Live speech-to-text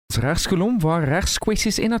Regskolom waar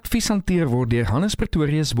regskwessies en advies hanteer word deur Hannes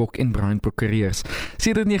Pretorius Bok en Brian Prokureurs.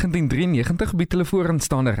 Sedert 1993 bied hulle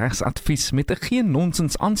vooraanstaande regsadvies met 'n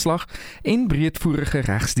geen-nonsens aanslag en breedvoerige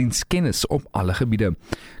regsdienskennis op alle gebiede.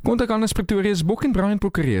 Kontak Hannes Pretorius Bok en Brian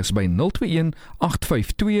Prokureurs by 021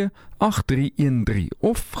 852 8313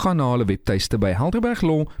 of gaan na hulle webtuiste by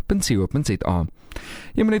helderberglaw.co.za.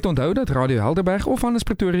 Jy moet net onthou dat Radio Helderberg of Hannes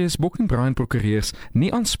Pretorius Bok en Brian Prokureurs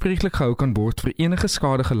nie aanspreeklik gehou kan word vir enige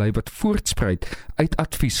skade gelei wat voortspruit uit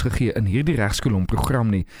advies gegee in hierdie regskolom program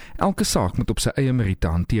nie. Elke saak moet op sy eie meriete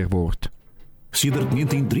hanteer word. Sedert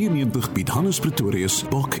 1993 bied Hannes Pretorius,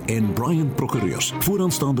 Bok en Brian Prokureurs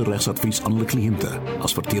vooraanstaande regsadvies aan hulle kliënte.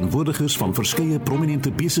 As verteenwoordigers van verskeie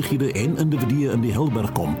prominente besighede en individue in die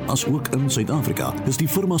Helderbergkom, as ook in Suid-Afrika, is die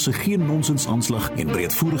firma se geen-nonsens aanslag en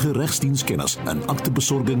breedvoerige regsdienskennis in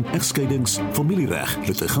aktebesorging, egskeidings, familiereg,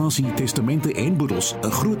 litigasie, testamente en boedels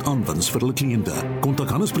 'n groot aanwinst vir hulle kliënte. Kontak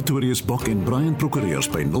Hannes Pretorius, Bok en Brian Prokureurs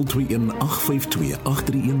by 021 852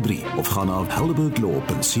 8313 of gaan na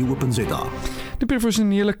helderberglaw.co.za. Die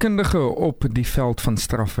professionele kundige op die veld van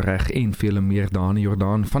strafreg en vele meer, Dani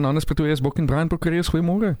Jordaan van Hannes Pretorius Bok en Brian Prokureurs.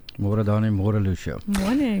 Goeiemôre. Môre Dani, môre Lucia.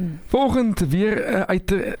 Morning. Volgend weer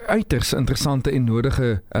uiters interessante en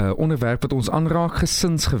nodige onderwerp wat ons aanraak,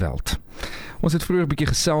 gesinsgeweld. Ons het vroeër 'n bietjie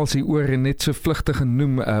gesels hier oor en net so vlugtig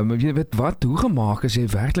genoem, jy weet wat, hoe gemaak as jy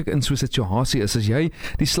werklik in so 'n situasie is, as jy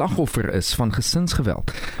die slagoffer is van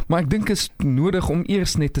gesinsgeweld. Maar ek dink is nodig om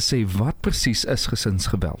eers net te sê, wat presies is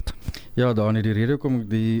gesinsgeweld? Ja Dani, die rede hoekom ek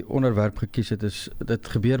die onderwerp gekies het is, dit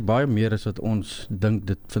gebeur baie meer as wat ons dink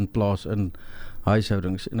dit vind plaas in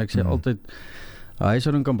huishoudings. En ek sê altyd, 'n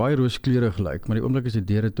huishouding kan baie rooskleurig lyk, maar die oomblik as die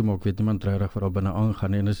deure toe maak, weet niemand regtig wat daar binne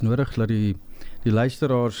aangaan nie. En dit is nodig dat die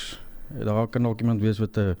luisteraars, daar kan ook iemand wees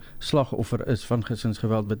wat 'n slagoffer is van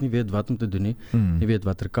gesinsgeweld, wat nie weet wat om te doen nie, nie weet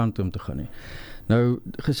watter kant om te gaan nie. Nou,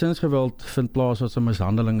 gesinsgeweld vind plaas as 'n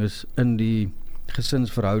mishandeling is in die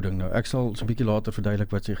gesinsverhouding. Nou, ek sal so 'n bietjie later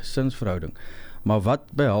verduidelik wat sê gesinsverhouding. Maar wat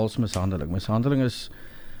behels mishandeling? Mishandeling is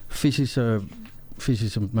fisiese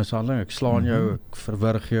mishandeling. Ek slaan jou, ek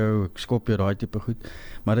verwrig jou, ek skop jou, daai tipe goed.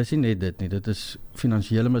 Maar dit is nie net dit nie. Dit is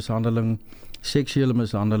finansiële mishandeling, seksuele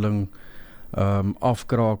mishandeling,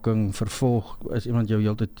 afkraking, vervolg, as iemand jou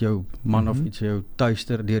heeltyd jou man of iets jou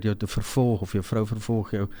tuister deur jou te vervolg of jou vrou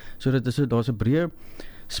vervolg jou. So daar's 'n breë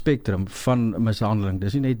spektrum van mishandeling.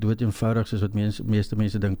 Dis nie net dood eenvoudig soos wat meeste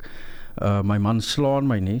mense dink. My man slaan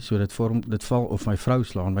my nie, so dit val, of my vrou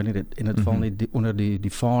slaan my nie, en dit val nie onder die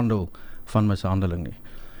vaandel van mishandeling nie.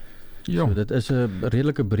 Ja. So dit is 'n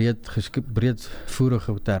redelike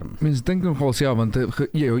breedvoerige term. Mens dink nogals, ja, want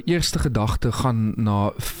jou eerste gedagte gaan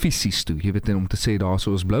na fisies toe. Jy weet, om te sê daar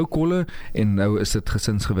so is blou kolle en nou is dit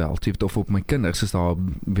gesinsgeweld. Jy weet, of op my kinders is daar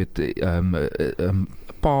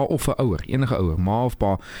pa of 'n ouer, enige ouer, ma of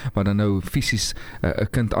pa, wat dan nou fisies 'n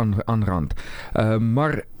kind aanrand.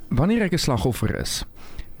 Maar wanneer ek 'n slagoffer is,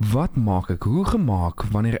 wat maak ek? Hoe gemaak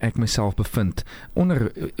wanneer ek myself bevind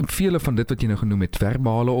onder vele van dit wat jy nou genoem het,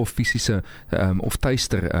 verbale of fisiese of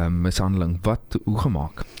tuister mishandeling? Hoe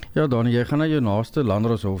gemaak? Ja, Dani, jy gaan na jou naaste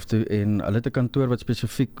landdroshof toe en hulle het 'n kantoor wat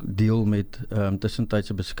spesifiek deel met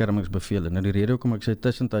tussentydse beskermingsbevele. Nou die rede hoekom ek sê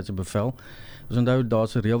tussentydse bevel, is onthou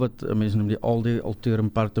daar's 'n reël wat mense noem die alde alterum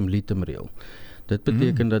partem litem reël. Dit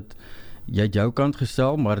beteken dat jy het jou kant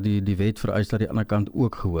gestel, maar die wet vereis dat die ander kant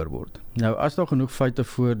ook gehoor word. Nou, as daar genoeg feite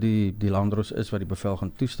voor die landdros is wat die bevel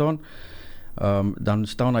gaan toestaan, dan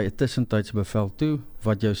staan hy 'n tussentydse bevel toe,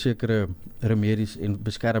 wat jou sekere remedies en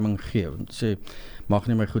beskerming gee. Sê, mag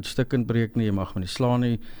nie my goed stukkend breek nie, jy mag my nie slaan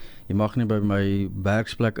nie, jy mag nie by my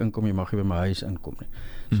werksplek inkom, jy mag nie by my huis inkom nie.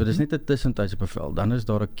 So dis net 'n tussentydse bevel. Dan is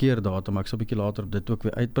daar 'n keerdatum, ek sal 'n bietjie later op dit ook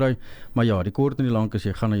weer uitbrei. Maar ja, die kort en die lank is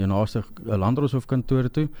jy gaan na jou naaste landdroshof kantoor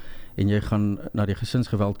toe en jy gaan na die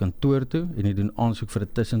gesinsgeweld kantoor toe en jy doen aansoek vir 'n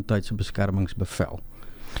tussentydse beskermingsbevel.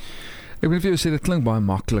 Ek wil vir jou sê, dit klink baie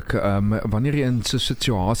maklik. Wanneer jy in so 'n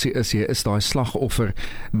situasie is, jy is daai slagoffer,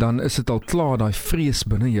 dan is dit al klaar daai vrees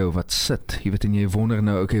binne jou wat sit. Jy weet, en jy wonder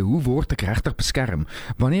nou, okay, hoe word ek regtig beskerm?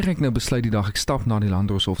 Wanneer ek nou besluit die dag ek stap na die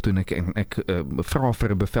landdroshof toe en ek vra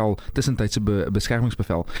vir 'n bevel, tussentydse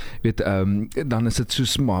beskermingsbevel, weet, dan is dit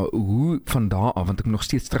soos, maar hoe van daar af, want ek moet nog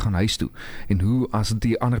steeds terug aan huis toe, en hoe as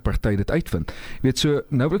die ander party dit uitvind? Weet, so,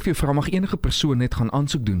 nou wil ek vir jou vra, mag enige persoon net gaan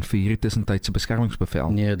aansoek doen vir hierdie tussentydse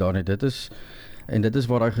beskermingsbevel? Nee, Dani, dit is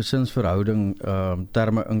waar daai gesinsverhouding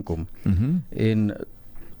terme inkom. En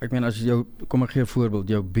ek meen, as kom ek gee 'n voorbeeld,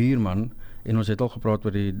 jou buurman, en ons het al gepraat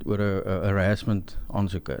oor 'n harassment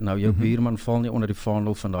aansoeke. Nou, jou buurman val nie onder die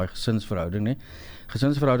vaandel van daai gesinsverhouding nie.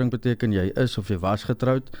 Gesinsverhouding beteken jy is of jy was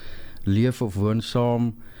getroud, leef of woon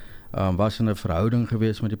saam, was in 'n verhouding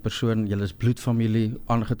gewees met die persoon, julle is bloedfamilie,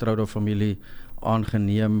 aangetroude familie,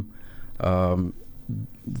 aangeneem,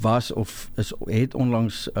 was of het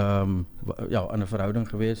onlangs in 'n verhouding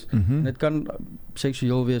gewees. Dit kan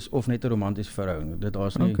seksueel wees of net 'n romantiese verhouding. Dit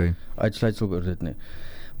daar's nie uitsluitsel oor dit nie.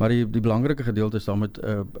 Maar die belangrike gedeelte is dan met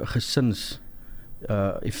 'n gesins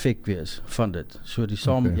effek wees van dit. So die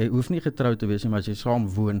saam, jy hoef nie getroud te wees nie, maar as jy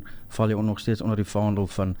saam woon, val jy nog steeds onder die vaandel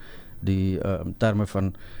van die terme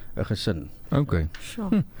van 'n gesin. Okay.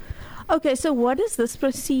 Sure. Okay, so what is this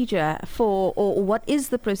procedure for, or what is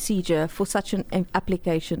the procedure for such an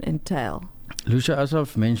application entail? Lucia, as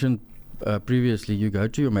I've mentioned previously, you go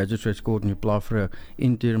to your magistrate's court and you apply for an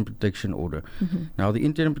interim protection order. Now, the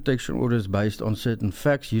interim protection order is based on certain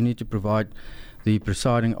facts. You need to provide the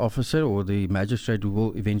presiding officer or the magistrate who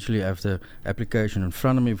will eventually have the application in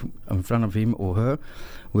front of him or her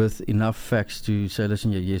with enough facts to say,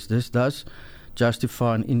 listen, yes, this does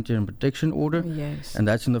justify an interim protection order. Yes. And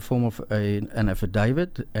that's in the form of an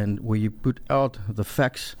affidavit, and where you put out the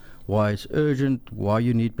facts, why it's urgent, why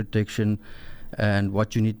you need protection, and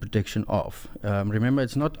what you need protection of. Remember,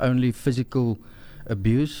 it's not only physical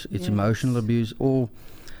abuse, it's emotional abuse, or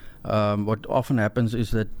what often happens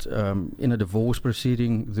is that in a divorce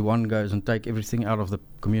proceeding, the one goes and take everything out of the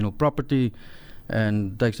communal property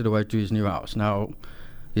and takes it away to his new house. Now,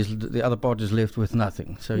 the other part is left with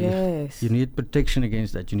nothing. So you need protection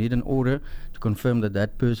against that. You need an order to confirm that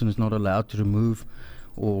that person is not allowed to remove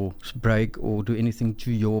or break or do anything to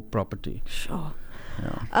your property. Sure.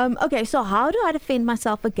 Okay, so how do I defend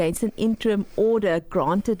myself against an interim order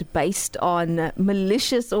granted based on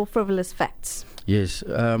malicious or frivolous facts? Yes,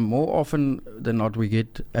 more often than not we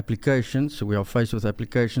get applications, so we are faced with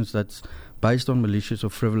applications that's based on malicious or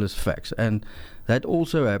frivolous facts, and that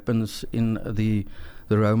also happens in the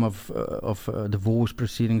realm of divorce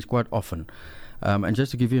proceedings quite often. And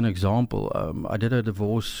just to give you an example, I did a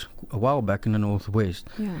divorce a while back in the Northwest,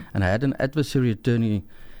 and I had an adversary attorney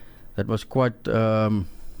that was quite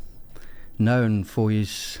known for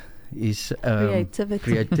his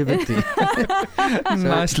creativity.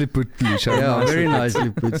 Nicely put, Lucia. Yeah, very nicely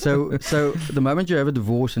put. So the moment you have a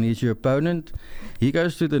divorce and he's your opponent, he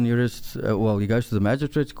goes to the nearest, he goes to the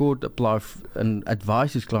magistrate's court, and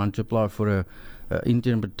advise his client to apply for a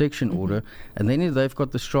interim protection order, and then they've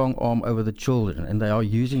got the strong arm over the children, and they are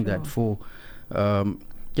using that for,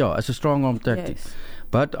 as a strong arm tactic. Yes.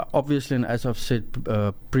 But obviously, and as I've said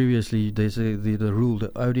previously, there's the rule,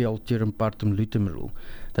 the ode alterum partem lutem rule,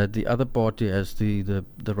 that the other party has the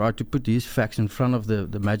right to put these facts in front of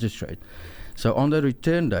the magistrate. So on the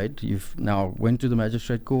return date, you've now went to the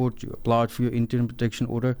magistrate court, you applied for your interim protection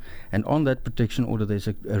order, and on that protection order there's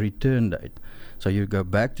a return date. So you go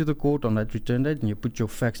back to the court on that return date and you put your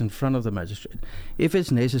facts in front of the magistrate. If it's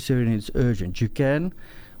necessary and it's urgent, you can,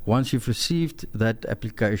 once you've received that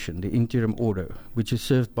application, the interim order, which is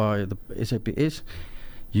served by the SAPS,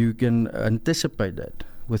 you can anticipate that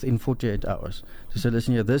within 48 hours. To say,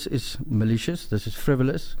 listen here, this is malicious, this is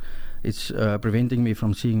frivolous, it's preventing me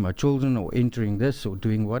from seeing my children or entering this or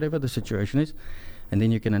doing whatever the situation is. And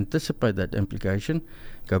then you can anticipate that application,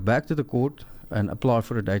 go back to the court and apply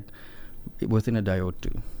for a date within a day or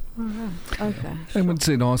two. Okay. Ek moet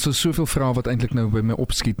sê daar is soveel vrae wat eintlik nou by my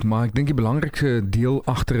opskiet, maar ek dink die belangrikste deel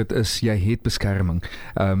agter dit is jy het beskerming.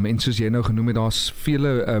 En soos jy nou genoem het, daar's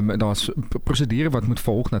prosedure wat moet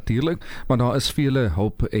volg natuurlik, maar daar is vele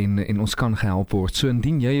hulp en ons kan gehelp word. So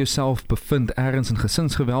indien jy jouself bevind ergens in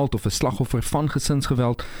gesinsgeweld of 'n slagoffer van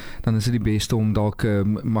gesinsgeweld, dan is dit die beste om dalk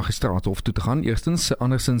magistraathof toe te gaan. Eerstens,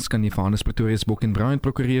 andersins kan jy vir Hannes Pretorius Bok en Bryan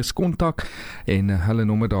Prokureurs kontak en hulle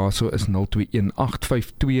nommer daarso is 021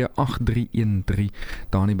 8528313.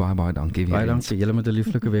 Dani, baie dankie weer. Baie dankie. Julle met 'n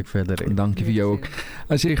lieflike week verder. En dankie vir jou ook.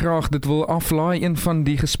 As jy graag dit wil aflaai, een van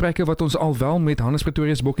die gesprekke wat ons al wel met Hannes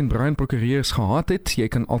Pretorius Bok en Bryan Prokureurs gehad het, jy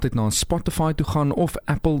kan altyd na Spotify toe gaan of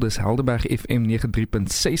Apple, dis Helderberg FM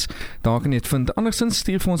 93.6. Daar kan jy dit vind. Andersins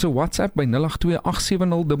stuur vir ons 'n WhatsApp by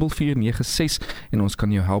 0828704496 en ons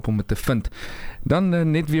kan jou help om dit te vind.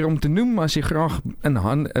 Dan net weer om te noem, as jy graag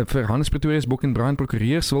vir Hannes Pretorius Bok en Bryan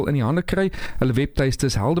Prokureurs wil in die hande kry, hulle webtuiste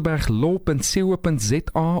is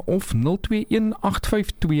helderberglaw.co.za of 0218528313.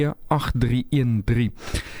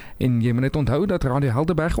 En jy moet net onthou dat Radio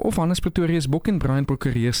Helderberg of Hannes Pretorius Bok en Bryan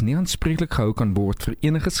Prokureurs nie aanspreeklik gehou kan word vir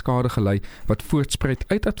enige skade gelei wat voortspruit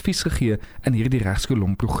uit advies gegee in hierdie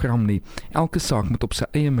regskolom program nie. Elke saak moet op sy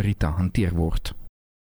eie meriete hanteer word.